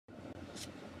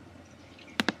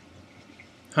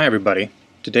Hi everybody.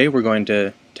 Today we're going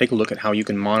to take a look at how you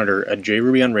can monitor a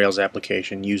JRuby on Rails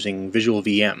application using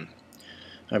VisualVM.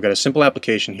 I've got a simple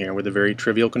application here with a very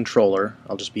trivial controller.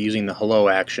 I'll just be using the hello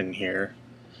action here,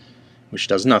 which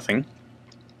does nothing.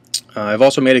 I've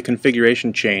also made a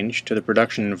configuration change to the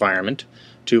production environment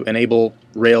to enable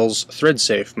Rails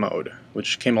thread-safe mode,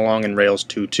 which came along in Rails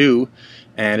 2.2,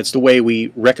 and it's the way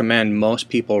we recommend most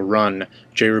people run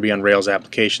JRuby on Rails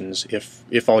applications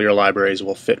if all your libraries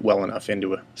will fit well enough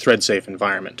into a thread-safe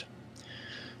environment.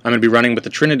 I'm going to be running with the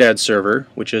Trinidad server,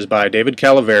 which is by David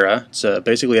Calavera. It's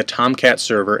basically a Tomcat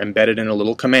server embedded in a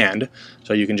little command,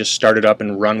 so you can just start it up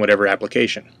and run whatever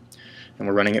application. And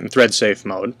we're running it in thread-safe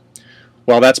mode.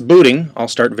 While that's booting, I'll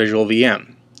start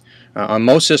VisualVM. On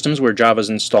most systems where Java is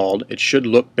installed, it should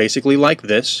look basically like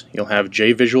this. You'll have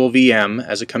JVisualVM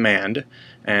as a command,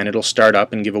 and it'll start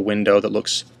up and give a window that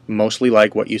looks mostly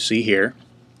like what you see here.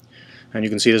 And you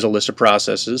can see there's a list of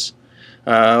processes.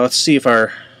 Let's see if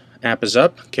our app is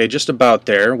up. Okay, just about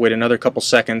there. Wait another couple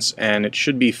seconds and it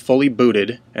should be fully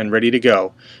booted and ready to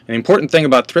go. And the important thing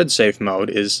about thread-safe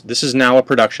mode is this is now a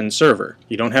production server.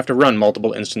 You don't have to run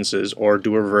multiple instances or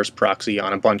do a reverse proxy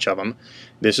on a bunch of them.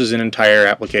 This is an entire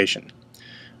application.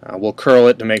 We'll curl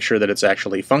it to make sure that it's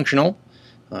actually functional.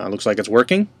 Looks like it's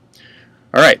working.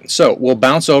 Alright, so we'll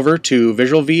bounce over to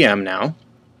VisualVM now.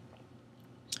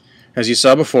 As you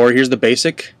saw before, here's the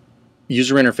basic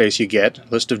user interface you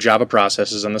get, list of Java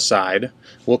processes on the side.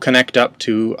 We'll connect up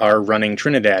to our running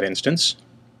Trinidad instance.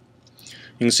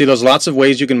 You can see there's lots of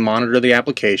ways you can monitor the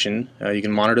application. You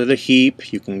can monitor the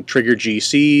heap, you can trigger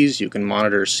GCs, you can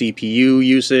monitor CPU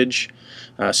usage,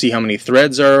 see how many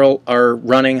threads are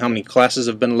running, how many classes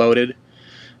have been loaded.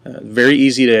 Very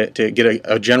easy to get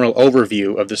a general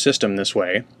overview of the system this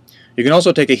way. You can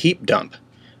also take a heap dump.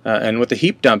 And what the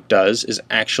heap dump does is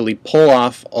actually pull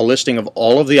off a listing of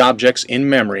all of the objects in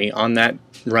memory on that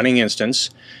running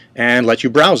instance and let you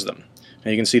browse them.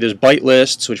 Now you can see there's byte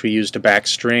lists, which we use to back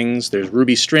strings. There's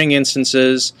Ruby string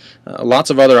instances, lots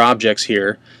of other objects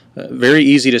here. Very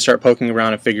easy to start poking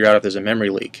around and figure out if there's a memory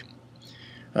leak.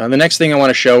 The next thing I want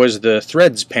to show is the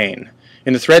threads pane.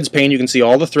 In the threads pane you can see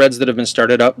all the threads that have been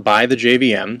started up by the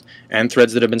JVM and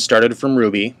threads that have been started from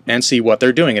Ruby and see what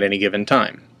they're doing at any given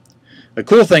time. The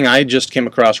cool thing I just came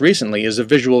across recently is a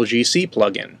VisualGC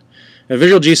plugin. The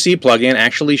VisualGC plugin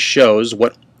actually shows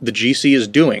what the GC is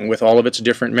doing with all of its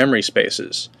different memory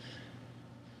spaces.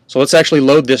 So let's actually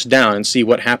load this down and see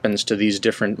what happens to these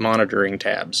different monitoring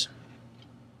tabs.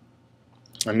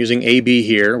 I'm using AB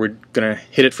here. We're going to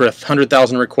hit it for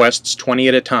 100,000 requests, 20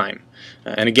 at a time.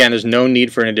 And again, there's no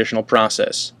need for an additional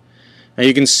process. Now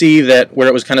you can see that where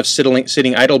it was kind of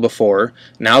sitting idle before,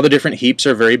 now the different heaps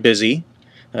are very busy.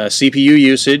 CPU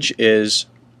usage is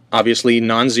obviously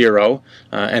non-zero,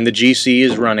 and the GC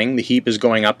is running. The heap is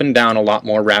going up and down a lot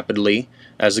more rapidly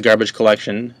as the garbage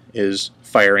collection is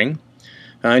firing.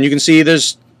 And you can see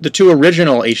there's the two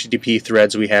original HTTP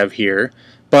threads we have here,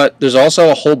 but there's also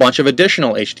a whole bunch of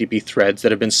additional HTTP threads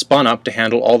that have been spun up to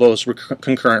handle all those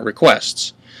concurrent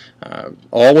requests,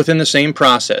 all within the same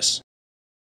process.